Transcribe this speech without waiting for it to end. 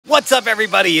What's up,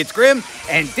 everybody? It's Grim,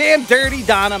 and damn dirty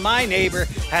Donna, my neighbor,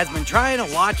 has been trying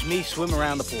to watch me swim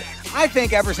around the pool. I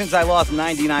think ever since I lost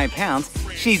 99 pounds,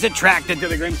 she's attracted to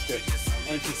the Grimster.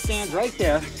 And she stands right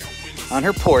there on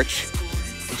her porch,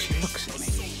 and she looks at me,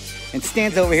 and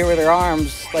stands over here with her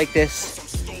arms like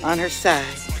this on her side,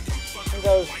 and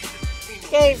goes,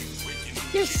 Gabe,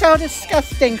 you're so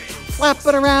disgusting,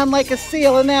 flapping around like a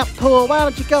seal in that pool. Why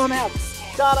don't you go now?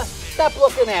 Donna, stop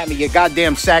looking at me, you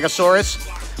goddamn Sagosaurus.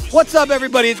 What's up,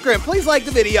 everybody? It's Grim. Please like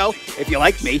the video if you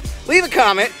like me. Leave a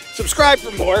comment. Subscribe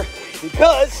for more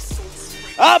because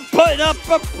I'm putting up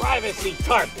a privacy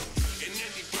tarp.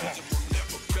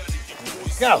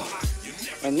 Go.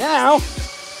 And now,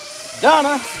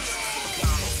 Donna,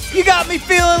 you got me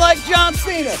feeling like John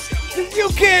Cena. You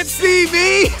can't see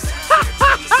me.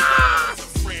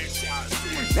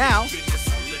 Now,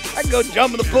 I can go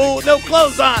jump in the pool with no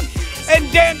clothes on. And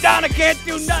damn Donna can't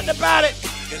do nothing about it.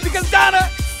 Because Donna,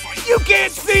 you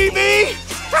can't see me!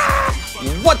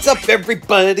 What's up,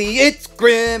 everybody? It's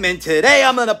Grim, and today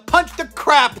I'm gonna punch the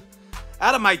crap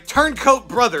out of my turncoat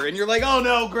brother. And you're like, oh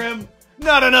no, Grim,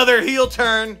 not another heel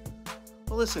turn.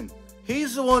 Well, listen,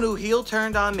 he's the one who heel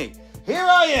turned on me. Here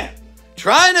I am,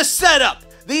 trying to set up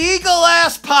the Eagle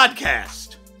Ass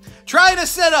podcast, trying to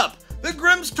set up the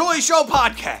Grim's Toy Show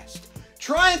podcast,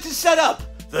 trying to set up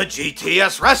the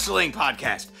GTS Wrestling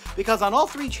podcast. Because on all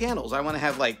three channels, I want to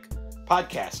have, like,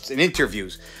 podcasts and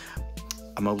interviews.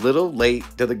 I'm a little late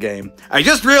to the game. I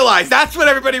just realized that's what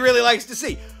everybody really likes to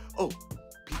see. Oh,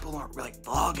 people aren't really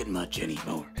vlogging much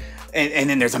anymore. And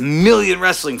then there's a million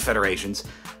wrestling federations.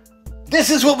 This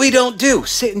is what we don't do,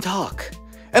 sit and talk.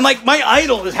 And, like, my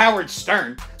idol is Howard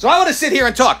Stern, so I want to sit here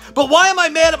and talk. But why am I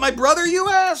mad at my brother, you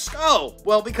ask? Oh,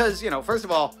 well, because, you know, first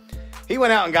of all, he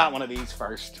went out and got one of these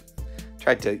first.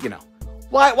 Tried to, you know.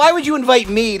 Why would you invite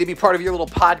me to be part of your little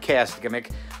podcast gimmick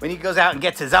when he goes out and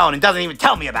gets his own and doesn't even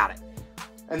tell me about it?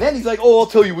 And then he's like, oh, I'll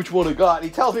tell you which one I got. And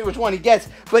he tells me which one he gets,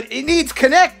 but it needs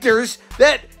connectors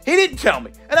that he didn't tell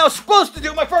me. And I was supposed to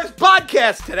do my first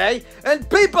podcast today, and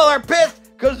people are pissed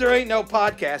because there ain't no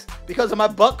podcast because of my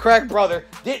butt crack brother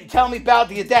didn't tell me about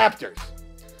the adapters.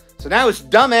 So now his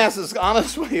dumbass is on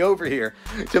his way over here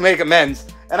to make amends,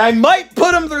 and I might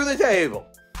put him through the table.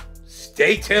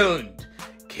 Stay tuned.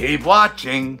 Keep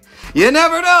watching. You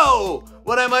never know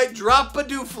when I might drop a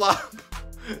dooflop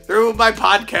through my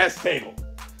podcast table.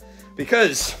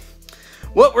 Because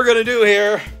what we're going to do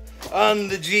here on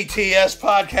the GTS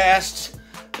podcast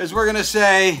is we're going to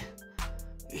say,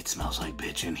 it smells like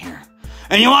bitch in here.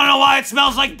 And you want to know why it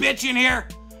smells like bitch in here?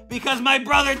 Because my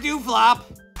brother Dooflop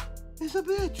is a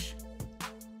bitch.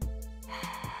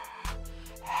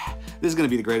 This is going to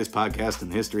be the greatest podcast in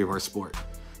the history of our sport.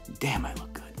 Damn, I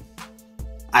look good.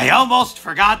 I almost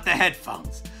forgot the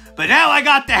headphones, but now I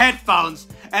got the headphones,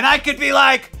 and I could be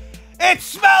like, it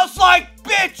smells like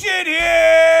bitch in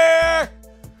here!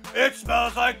 It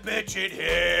smells like bitch in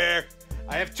here!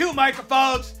 I have two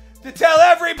microphones to tell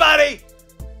everybody,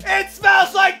 it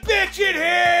smells like bitch in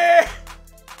here!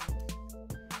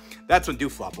 That's when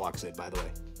Dooflop walks in, by the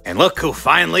way. And look who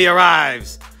finally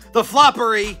arrives, the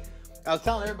Floppery. I was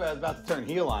telling everybody I was about to turn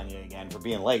heel on you again for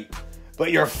being late.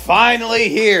 But you're finally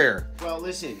here. Well,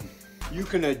 listen, you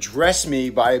can address me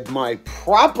by my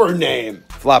proper name.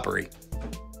 Floppery.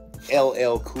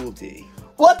 LL Cool D.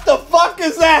 What the fuck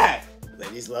is that?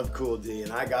 Ladies love Cool D,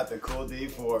 and I got the Cool D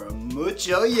for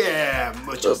mucho, yeah,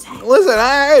 mucho. Listen,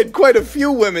 I had quite a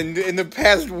few women in the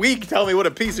past week tell me what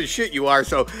a piece of shit you are,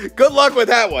 so good luck with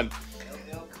that one.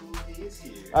 LL Cool D is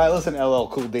here. All right, listen, LL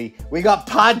Cool D. We got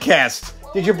podcasts.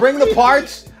 Did you bring the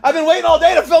parts? I've been waiting all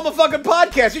day to film a fucking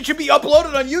podcast. It should be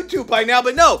uploaded on YouTube by now,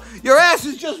 but no. Your ass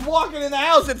is just walking in the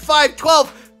house at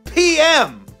 5:12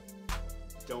 p.m.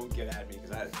 Don't get at me,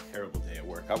 because I had a terrible day at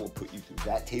work. I will put you through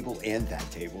that table and that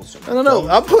table. So I don't know.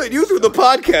 I'm putting you through the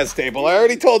podcast table. I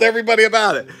already told everybody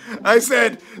about it. I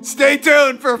said, stay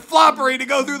tuned for Floppery to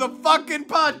go through the fucking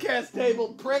podcast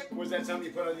table, prick. Was that something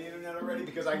you put on the internet already?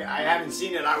 Because I haven't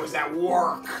seen it. I was at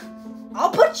work. I'll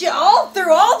put you all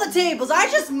through all the tables. I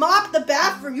just mopped the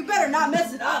bathroom. You better not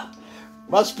mess it up.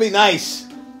 Must be nice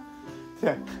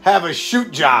to have a shoot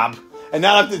job and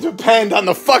not have to depend on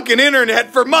the fucking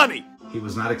internet for money. He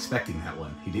was not expecting that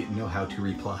one. He didn't know how to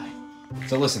reply.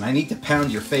 So listen, I need to pound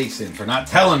your face in for not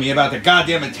telling me about the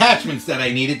goddamn attachments that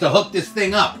I needed to hook this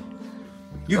thing up.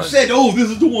 You said, oh, this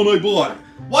is the one I bought.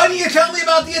 Why didn't you tell me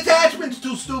about the attachments,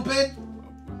 too stupid?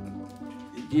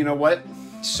 You know what?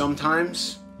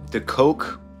 Sometimes the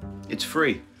Coke, it's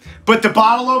free. But the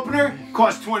bottle opener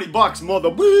costs 20 bucks, mother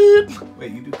beep.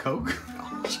 Wait, you do Coke?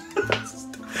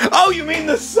 Oh, you mean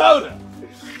the soda?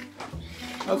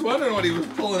 I was wondering what he was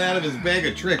pulling out of his bag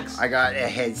of tricks. I got a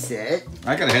headset.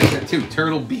 I got a headset too.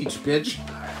 Turtle Beach, bitch.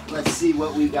 Let's see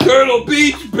what we got. Turtle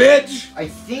Beach, bitch. I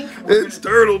think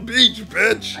Turtle Beach,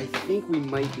 bitch. I think we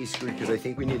might be screwed because I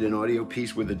think we need an audio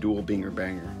piece with a dual binger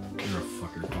banger. You're a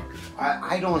fucker.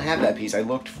 I don't have that piece. I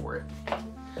looked for it.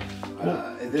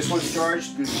 This one's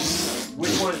charged.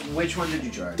 Which one did you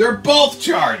charge? They're both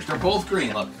charged. They're both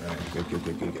green. Look.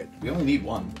 Good. We only need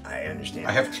one. I understand.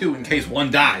 I have two in case one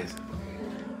dies.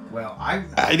 Well, I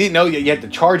didn't know you had to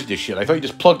charge this shit. I thought you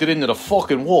just plugged it into the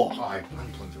fucking wall. I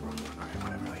unplugged the wrong one. All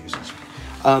right, whatever. I'll use this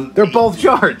one. They're both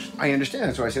charged. I understand.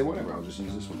 That's why I said whatever. I'll just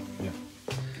use this one. Yeah.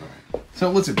 All right.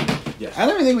 So listen. Yes. I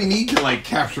don't even think we need to like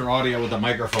capture audio with the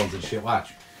microphones and shit.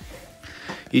 Watch.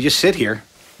 You just sit here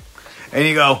and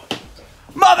you go,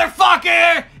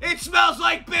 motherfucker! It smells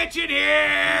like bitch in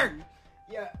here!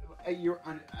 Yeah,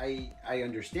 I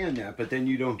understand that, but then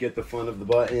you don't get the fun of the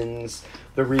buttons,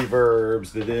 the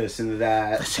reverbs, the this and the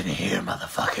that. Listen here,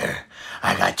 motherfucker.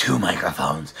 I got 2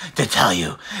 microphones to tell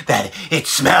you that it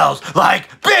smells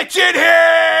like bitch in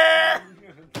here!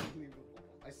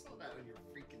 I saw that on your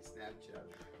freaking Snapchat.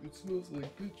 It smells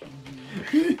like bitch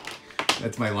in here.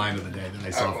 That's my line of the day that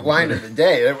I saw. Line of the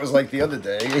day. That was like the other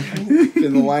day.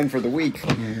 In the line for the week.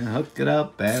 Yeah, hook it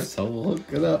up, asshole. Hook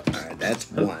it up. All right, that's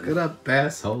Hook one. it up,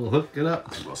 asshole. Hook it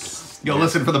up. Yo,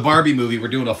 listen, for the Barbie movie, we're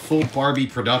doing a full Barbie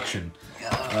production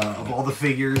of all the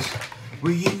figures.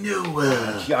 Well, you know,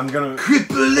 Yeah, I'm gonna.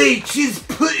 Triple H is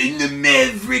putting the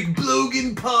Maverick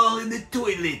Logan Paul in the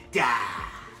toilet.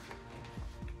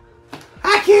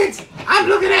 Hi, kids. I'm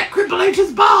looking at Triple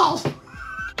H's balls.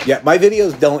 Yeah, my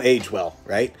videos don't age well,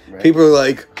 right? People are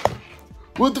like,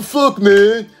 what the fuck,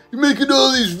 man? You're making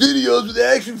all these videos with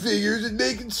action figures and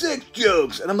making sex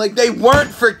jokes. And I'm like, they weren't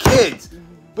for kids.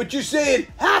 But you're saying,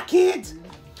 hi, kids.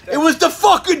 It was the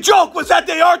fucking joke was that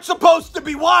they aren't supposed to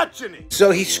be watching it.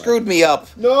 So he screwed me up.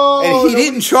 No. And he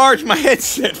didn't charge my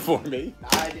headset for me.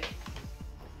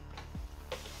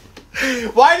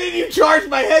 Why didn't you charge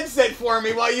my headset for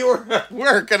me while you were at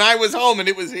work and I was home and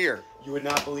it was here? You would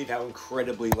not believe how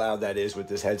incredibly loud that is with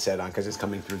this headset on because it's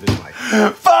coming through this mic.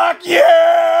 Fuck you!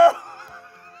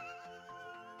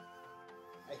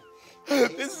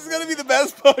 This is gonna be the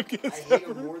best podcast. I hate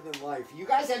him more than life. You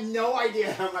guys have no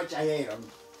idea how much I hate him.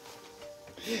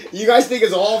 You guys think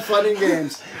it's all fun and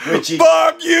games. Richie.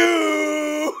 Fuck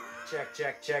you!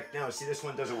 Check. No, see, this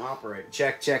one doesn't operate.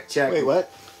 Check. Wait,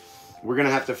 what? We're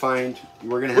gonna have to find.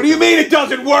 What do you mean it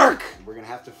doesn't work? We're gonna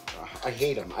have to. I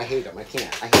hate him. I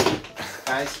can't. I hate him.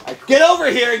 Guys, I quit. Get over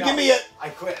here and give me a. I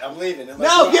quit. I'm leaving.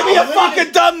 No, give me a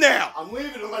fucking thumbnail. I'm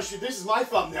leaving unless you. This is my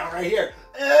thumbnail right here.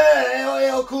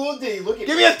 LL Cool D. Look at.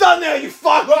 Give me a thumbnail, you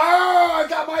fuck. Oh, I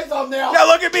got my thumbnail. Now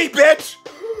look at me, bitch.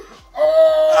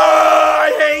 Oh,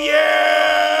 I hate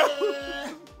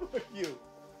you. Fuck you.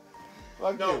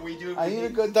 Fuck No, you. we do. I need a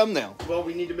good thumbnail. Well,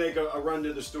 we need to make a run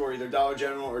to the store, either Dollar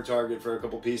General or Target, for a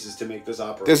couple pieces to make this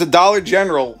operate. There's a Dollar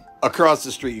General across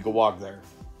the street. You can walk there.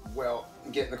 Well,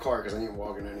 get in the car because I ain't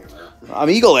walking anywhere. I'm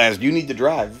eagle-assed. You need to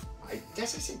drive. I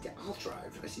said I'll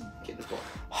drive. I said get in the car.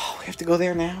 Oh, we have to go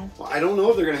there now? Well, I don't know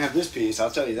if they're gonna have this piece.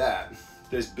 I'll tell you that.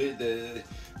 This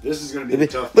is gonna be the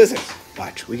tough. Listen,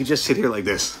 watch. We can just sit here like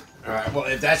this. All right. Well,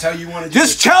 if that's how you want to,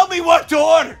 Just tell me what to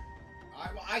order.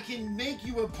 I can make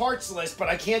you a parts list, but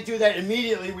I can't do that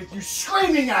immediately with you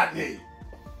screaming at me.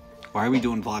 Why are we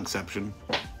doing Vlogception?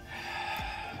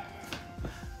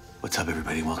 What's up,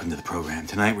 everybody? Welcome to the program.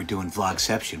 Tonight we're doing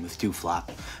Vlogception with Dooflop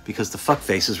because the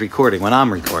fuckface is recording when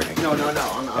I'm recording. No.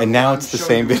 And now it's the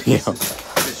same video.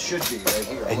 This should be right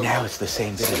here. And now it's the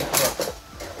same video.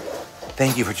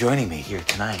 Thank you for joining me here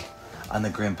tonight on the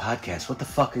Grim Podcast. What the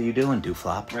fuck are you doing,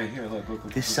 Dooflop? Right here.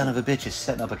 Look. This son of a bitch is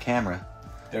setting up a camera.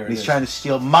 There He's trying to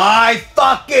steal my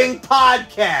fucking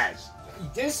podcast.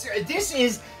 This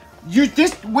is.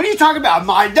 What are you talking about?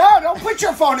 Mine? No, don't put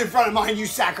your phone in front of mine, you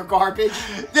sack of garbage.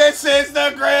 This is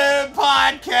the Grim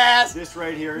Podcast. This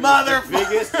right here is Motherfucker. the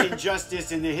biggest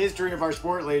injustice in the history of our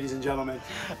sport, ladies and gentlemen.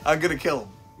 I'm gonna kill him.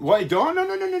 Wait, don't.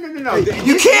 No.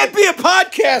 You can't be a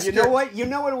podcaster. You know what? You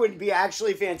know what would be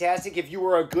actually fantastic if you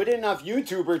were a good enough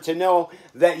YouTuber to know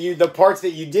that the parts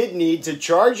that you did need to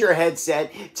charge your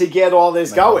headset to get all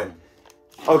this going.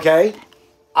 Okay?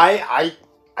 I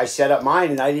set up mine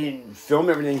and I didn't film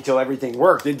everything until everything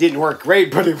worked. It didn't work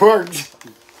great, but it worked.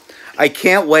 I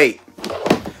can't wait.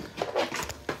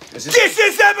 This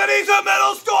is Ebenezer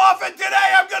Middlestorf, and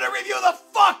today I'm gonna review the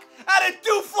fuck out of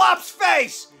Dooflop's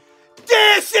face.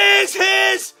 This is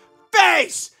his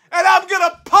face, and I'm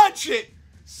gonna punch it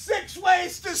 6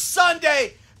 ways to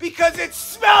Sunday because it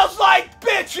smells like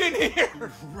bitch in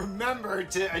here. Remember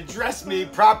to address me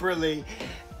properly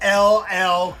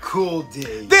LL Cool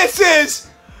D. This is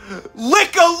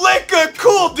Licka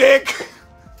Cool Dick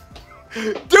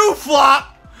Dooflop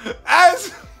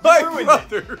as my Ruined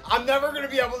brother. it. I'm never going to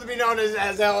be able to be known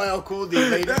as LL Cool D,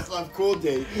 Ladies Love Cool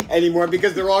D, anymore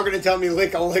because they're all going to tell me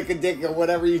Licka Dick or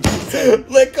whatever you just said.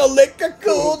 Licka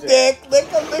Cool Dick.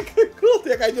 Licka Cool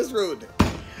Dick. I just ruined it.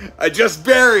 I just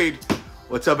buried.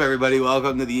 What's up, everybody?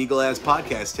 Welcome to the Eagle Ass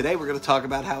Podcast. Today we're going to talk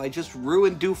about how I just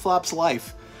ruined Dooflop's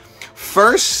life.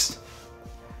 First,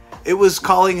 it was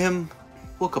calling him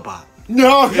Wookabot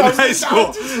No, in high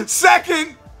school.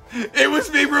 Second, it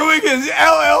was me ruining his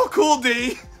LL Cool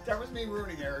D. That was me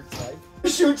ruining Eric's life.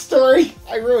 Shoot story.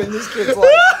 I ruined this kid's life.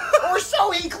 Or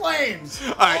so he claims.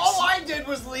 All I did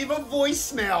was leave a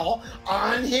voicemail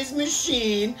on his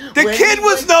machine. The kid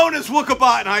was known as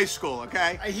Wookabot in high school,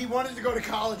 okay? He wanted to go to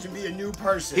college and be a new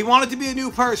person. He wanted to be a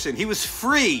new person. He was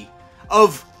free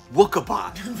of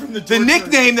Wookabot. From the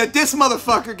nickname that this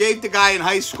motherfucker gave the guy in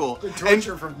high school. The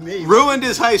torture from me. Ruined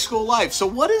his high school life. So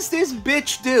what does this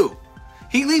bitch do?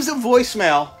 He leaves a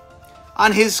voicemail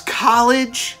on his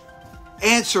college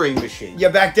answering machine. Yeah,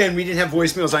 back then we didn't have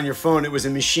voicemails on your phone. It was a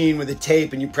machine with a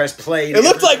tape and you press play. It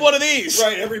looked like one of these.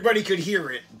 Right, everybody could hear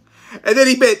it. And then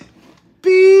he bit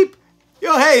beep.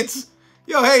 Yo, hey,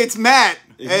 it's Matt.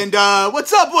 And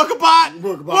what's up,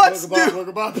 Wookabot? What's new?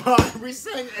 Wookabot. We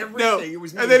sang everything. No. It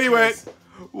was me And then he Chris. went,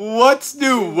 what's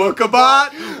new,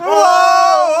 Wookabot? Whoa,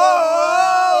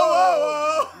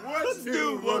 whoa, whoa. What's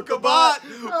new, Wookabot?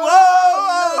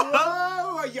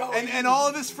 Whoa. Yo, And all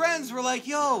of his friends were like,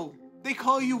 yo, they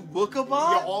call you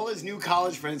Wookabot? all his new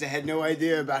college friends that had no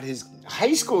idea about his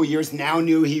high school years now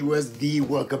knew he was the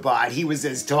Wookabot. He was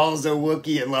as tall as a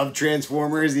Wookiee and loved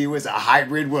Transformers. He was a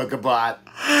hybrid Wookabot.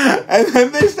 And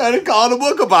then they started calling him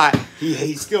Wookabot.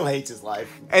 He still hates his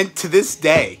life. And to this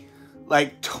day,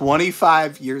 like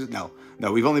 25 years, no,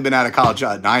 we've only been out of college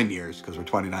 9 years because we're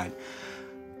 29.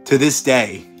 To this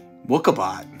day,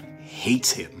 Wookabot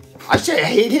hates him. I say I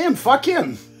hate him. Fuck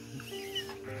him.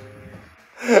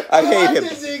 I hate him.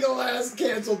 This Eagle Ass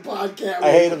canceled podcast. I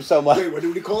hate him so much. Wait, what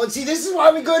do we call it? See, this is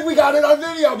why we good. We got it on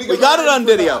video. We got it on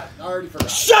video. I already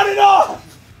forgot. Shut it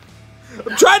off!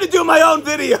 I'm trying to do my own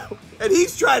video, and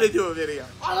he's trying to do a video.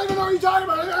 I don't even know what you're talking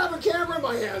about. I don't have a camera in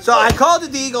my hand. So I called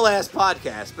it the Eagle Ass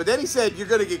Podcast, but then he said, you're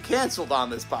going to get canceled on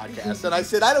this podcast. And I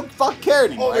said, I don't fuck care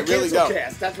anymore. Oh, the I really cancel don't.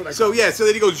 cast. That's what I So call yeah, so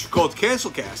then he goes, call it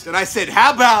Cancel Cast. And I said,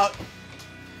 how about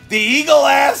the Eagle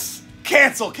Ass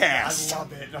Cancel I Cast?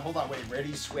 love it. Now, hold on, wait.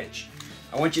 Ready, switch.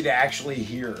 I want you to actually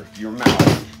hear your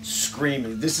mouth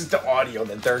screaming. This is the audio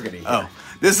that they're going to hear. Oh,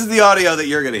 this is the audio that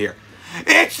you're going to hear.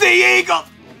 It's the Eagle!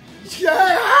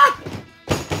 Yeah!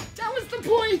 That was the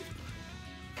point.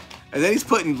 And then he's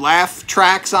putting laugh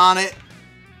tracks on it.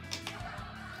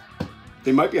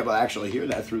 They might be able to actually hear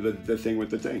that through the thing with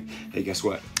the thing. Hey, guess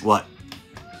what? What?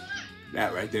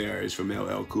 That right there is from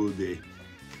LL Cool D.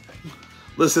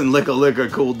 Listen, Licka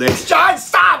Cool Dick. John,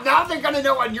 stop! Now they're going to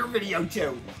know on your video,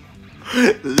 too.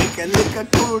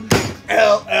 Licka Cool D.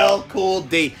 LL Cool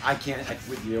D. I can't act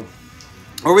with you.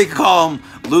 Or we could call him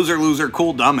Loser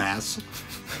Cool Dumbass.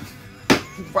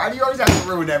 Why do you always have to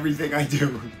ruin everything I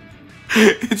do?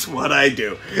 It's what I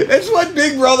do. It's what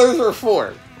Big Brothers are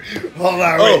for. Hold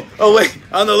on, wait. Oh, wait.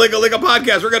 On the Licka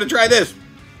Podcast, we're going to try this.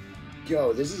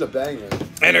 Yo, this is a banger.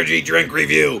 Energy drink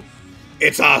review.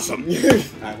 It's awesome. All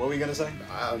right, what were we going to say?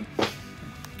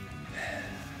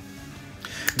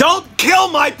 Don't kill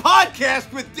my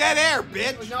podcast with dead air,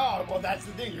 bitch. No, well, that's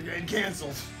the thing. You're getting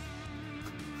canceled.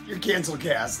 You're cancel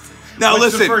cast. Now, What's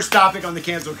listen. the first topic on the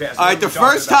cancel cast? All right, the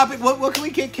first topic, what can we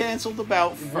get canceled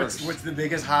about first? What's the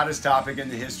biggest, hottest topic in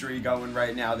the history going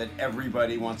right now that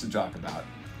everybody wants to talk about?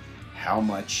 How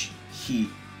much heat,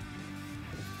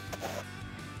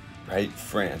 right,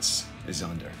 France is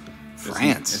under.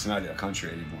 France? It's not a country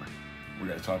anymore. We're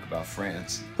going to talk about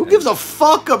France. Who gives a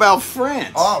fuck about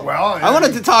France? Oh, well. I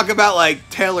wanted to talk about, like,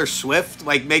 Taylor Swift,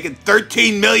 like, making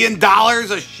 $13 million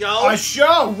a show. A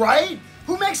show, right?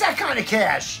 Who makes that kind of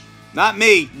cash? Not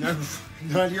me. No,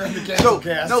 not here in the cancel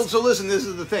cast. So listen, this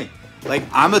is the thing. Like,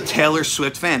 I'm a Taylor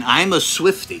Swift fan. I'm a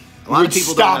Swiftie. A lot of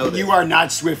people don't know this. You are not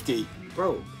Swiftie.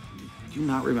 Bro, do you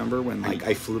not remember when, like,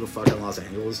 I flew to fucking Los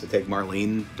Angeles to take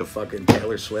Marlene to fucking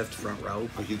Taylor Swift front row?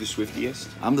 Are you the Swiftiest?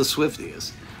 I'm the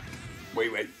Swiftiest.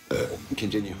 Wait.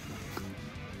 Continue.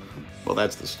 Well,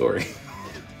 that's the story.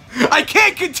 I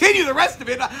can't continue the rest of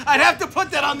it. I'd have to put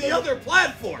that on the other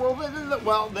platform.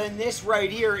 Well, then this right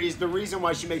here is the reason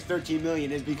why she makes $13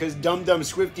 million is because dumb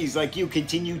Swifties like you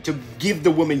continue to give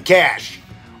the woman cash.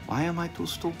 Why am I too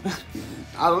stupid?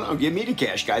 I don't know. Give me the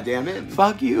cash, goddammit.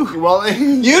 Fuck you. Well,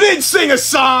 You didn't sing a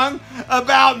song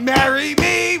about marry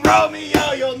me,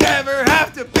 Romeo. You'll never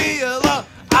have to be alone.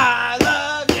 I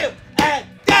love you, and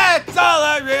that's all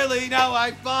I really know.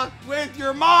 I fucked with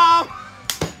your mom,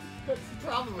 that's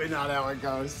probably not how it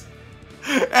goes.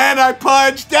 and I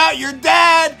punched out your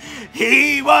dad.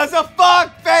 He was a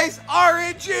fuckface.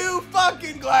 Aren't you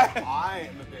fucking glad? I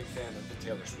am a big fan of the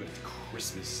Taylor Swift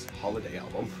Christmas holiday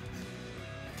album.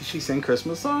 Did she sing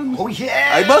Christmas songs? Oh,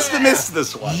 yeah! I must have missed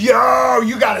this one. Yo,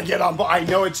 you gotta get on. I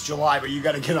know it's July, but you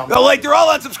gotta get on. No, like, they're all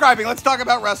unsubscribing. Let's talk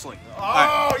about wrestling.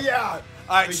 Oh, yeah.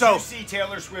 All right, If so you see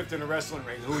Taylor Swift in a wrestling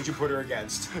ring, who would you put her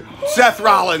against? Seth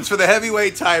Rollins for the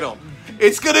heavyweight title.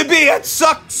 It's going to be at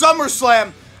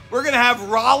SummerSlam. We're going to have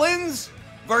Rollins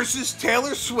versus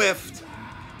Taylor Swift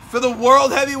for the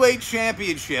World Heavyweight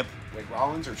Championship. Like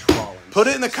Rollins or Trollins? Put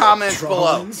it in the comments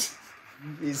below.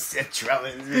 He's Seth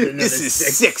Trollins. This is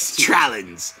Six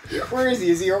Trollins. Where is he?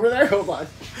 Is he over there? Hold on.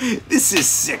 This is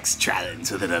Six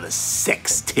Trollins with another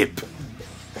sex tip.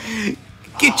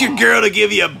 Get your girl to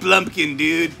give you a blumpkin,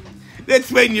 dude.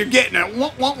 That's when you're getting a wah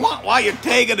while you're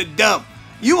taking a dump.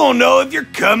 You won't know if you're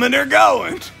coming or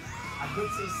going. I could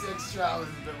see Six Trollins,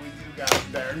 but we do got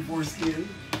Baron Foreskin.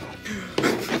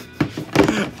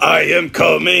 I am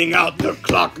coming out the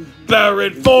clock,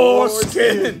 Baron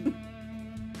Foreskin.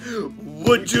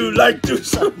 Would you like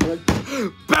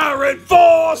to Baron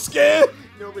Foreskin?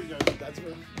 Nobody knows what that's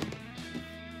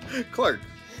from. Clark,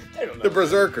 They don't know. the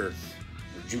Berserker.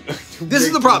 This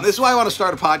is the problem. This is why I want to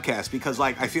start a podcast, because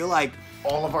like I feel like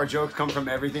All of our jokes come from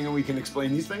everything, and we can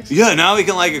explain these things. yeah, now we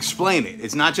can like explain it.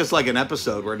 It's not just like an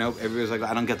episode where everybody's like,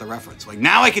 I don't get the reference. Like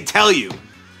now I can tell you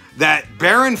that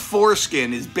Baron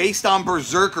Foreskin is based on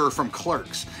Berserker from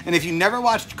Clerks. And if you never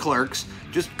watched Clerks,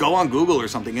 just go on Google or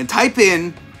something and type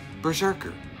in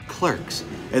Berserker, Clerks.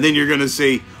 And then you're going to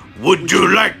see, would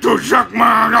you like to suck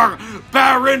my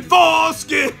Baron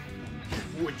Foreskin?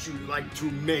 Would you like to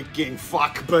making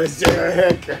fuck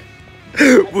Berserker?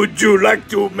 Would you like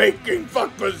to making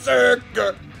fuck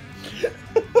Berserker?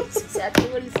 That's exactly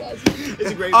what he says.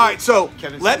 It's a great. All right, so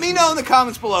Kevin let says- me know in the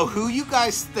comments below who you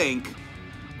guys think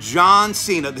John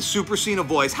Cena, the Super Cena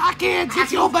voice, hi kids,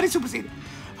 it's your old buddy Super Cena.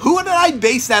 Who did I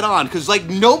base that on? Because like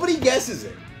nobody guesses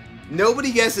it.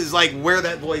 Nobody guesses like where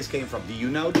that voice came from. Do you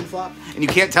know, Dooflop? And you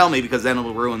can't tell me because then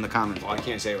it'll ruin the comments. Well, I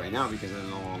can't say it right now because then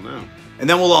they'll all know. And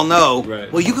then we'll all know.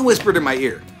 Right. Well, you can whisper it in my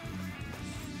ear.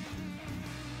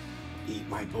 Eat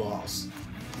my balls.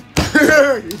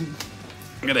 I'm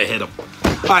gonna hit him.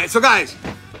 All right, so guys,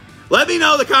 let me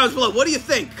know in the comments below. What do you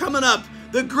think? Coming up,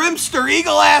 the Grimster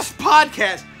Eagle Ass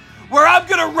Podcast, where I'm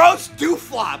gonna roast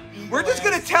Dooflop. We're just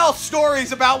gonna tell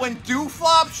stories about when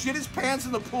Dooflop shit his pants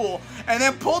in the pool and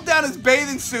then pulled down his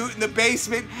bathing suit in the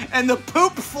basement and the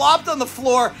poop flopped on the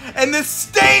floor and the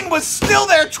stain was still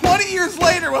there 20 years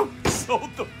later when we sold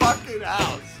the fucking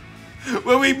house.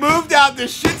 When we moved out, the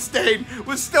shit stain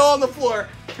was still on the floor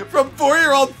from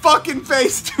 4-year-old fucking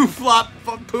face Dooflop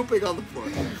pooping on the floor.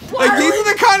 Like, these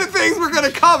are the kind of things we're gonna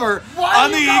cover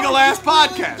on the Eagle Ass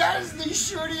Podcast. That is the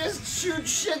shittiest shoot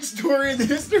shit story in the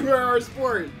history of our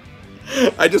sport.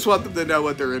 I just want them to know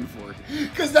what they're in for.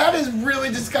 Because that is really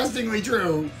disgustingly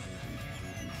true.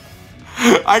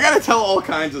 I gotta tell all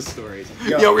kinds of stories.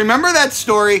 Yo. Yo, remember that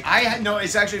story? No,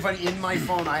 it's actually funny. In my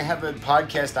phone, I have a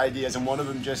podcast ideas, and one of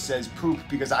them just says poop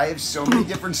because I have so many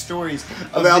different stories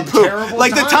About the poop. terrible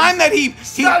Like the time that he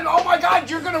Oh my God,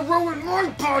 you're gonna ruin my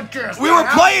podcast. we were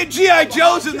playing G.I.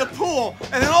 Joes in the pool,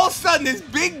 and then all of a sudden this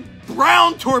big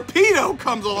brown torpedo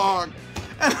comes along.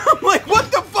 And I'm like,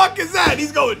 what the fuck is that? And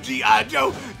he's going, G.I.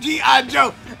 Joe, G.I.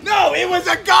 Joe. No, it was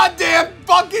a goddamn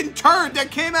fucking turd that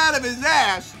came out of his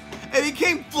ass. And he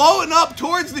came floating up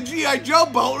towards the G.I. Joe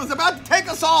boat and was about to take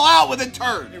us all out with a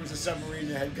turd. It was a submarine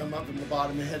that had come up from the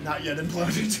bottom and had not yet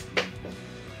imploded.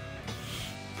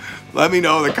 Let me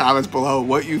know in the comments below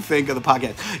what you think of the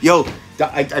podcast. Yo,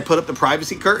 I put up the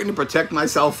privacy curtain to protect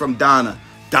myself from Donna.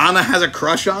 Donna has a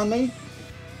crush on me.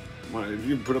 Well, if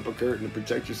you put up a curtain to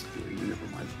protect yourself, never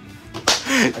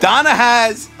mind. Donna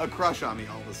has a crush on me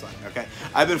all of a sudden, okay?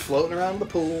 I've been floating around the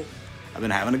pool. I've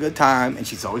been having a good time, and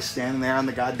she's always standing there on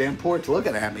the goddamn porch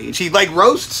looking at me. And she, like,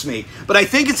 roasts me. But I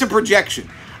think it's a projection.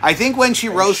 I think when she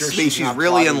roasts me, she's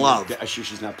really in love. I'm sure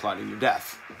she's not plotting your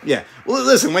death. Yeah. Well,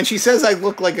 listen, when she says I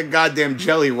look like a goddamn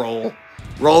jelly roll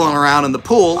rolling around in the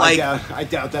pool, like... I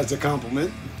doubt that's a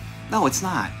compliment. No, it's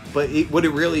not. But what it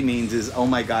really means is, oh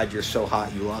my God, you're so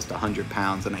hot, you lost 100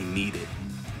 pounds, and I need it.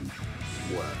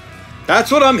 What?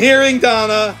 That's what I'm hearing,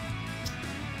 Donna.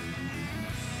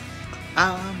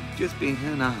 I'm just being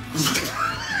honest.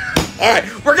 All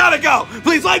right, we're gonna go.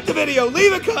 Please like the video,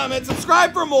 leave a comment,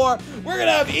 subscribe for more. We're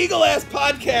gonna have Eagle Ass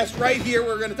Podcast right here.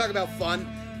 We're gonna talk about fun.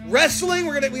 Wrestling,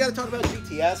 we gotta talk about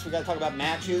GTS, we gotta talk about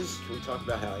matches. Can we talk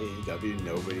about how AEW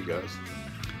nobody goes?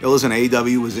 Yo, listen,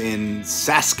 AEW was in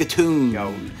Saskatoon.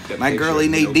 Yo, my girlie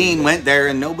Nadine went there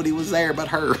and nobody was there but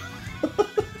her.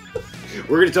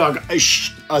 We're gonna talk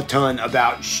a ton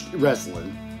about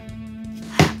wrestling.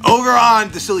 Over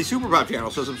on the Silly Super Pop channel,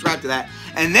 so subscribe to that.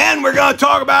 And then we're gonna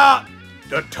talk about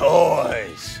the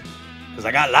toys. Because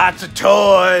I got lots of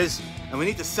toys. And we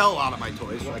need to sell a lot of my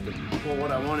toys. So I could... Well,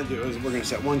 what I want to do is we're going to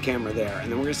set one camera there,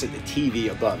 and then we're going to set the TV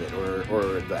above it,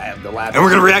 or the laptop. And we're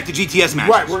going to react to GTS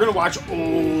matches. Right, we're going to watch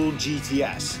old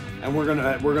GTS. And we're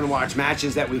gonna watch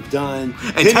matches that we've done.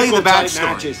 And tell you the backstory.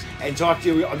 Matches, and talk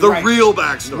to you... The real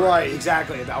backstory. Right,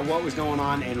 exactly, about what was going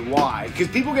on and why. Because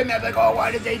people get mad like, oh,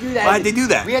 why did they do that? Why did they do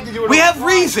that? We had to do it We all have the time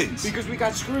reasons. Because we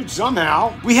got screwed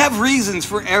somehow. We have reasons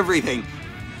for everything.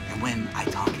 And when I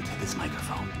talk into this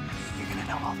microphone, you're going to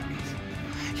know all the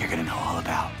reasons. You're going to know all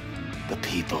about the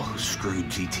people who screwed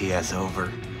GTS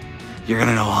over. You're going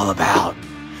to know all about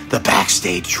the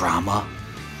backstage drama.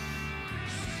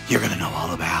 You're going to know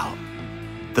all about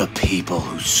the people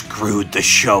who screwed the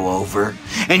show over.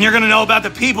 And you're going to know about the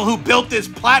people who built this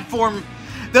platform.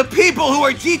 The people who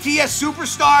are GTS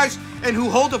superstars and who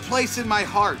hold a place in my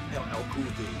heart. Cool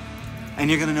dude. And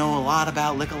you're going to know a lot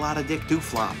about Lick a Lot of Dick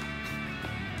Dooflop.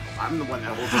 I'm the one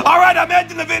that holds it. All right, I'm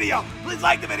ending the video. Please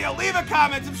like the video, leave a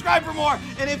comment, subscribe for more.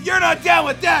 And if you're not down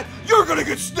with that, you're going to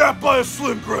get snapped by a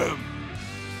Slim Grim.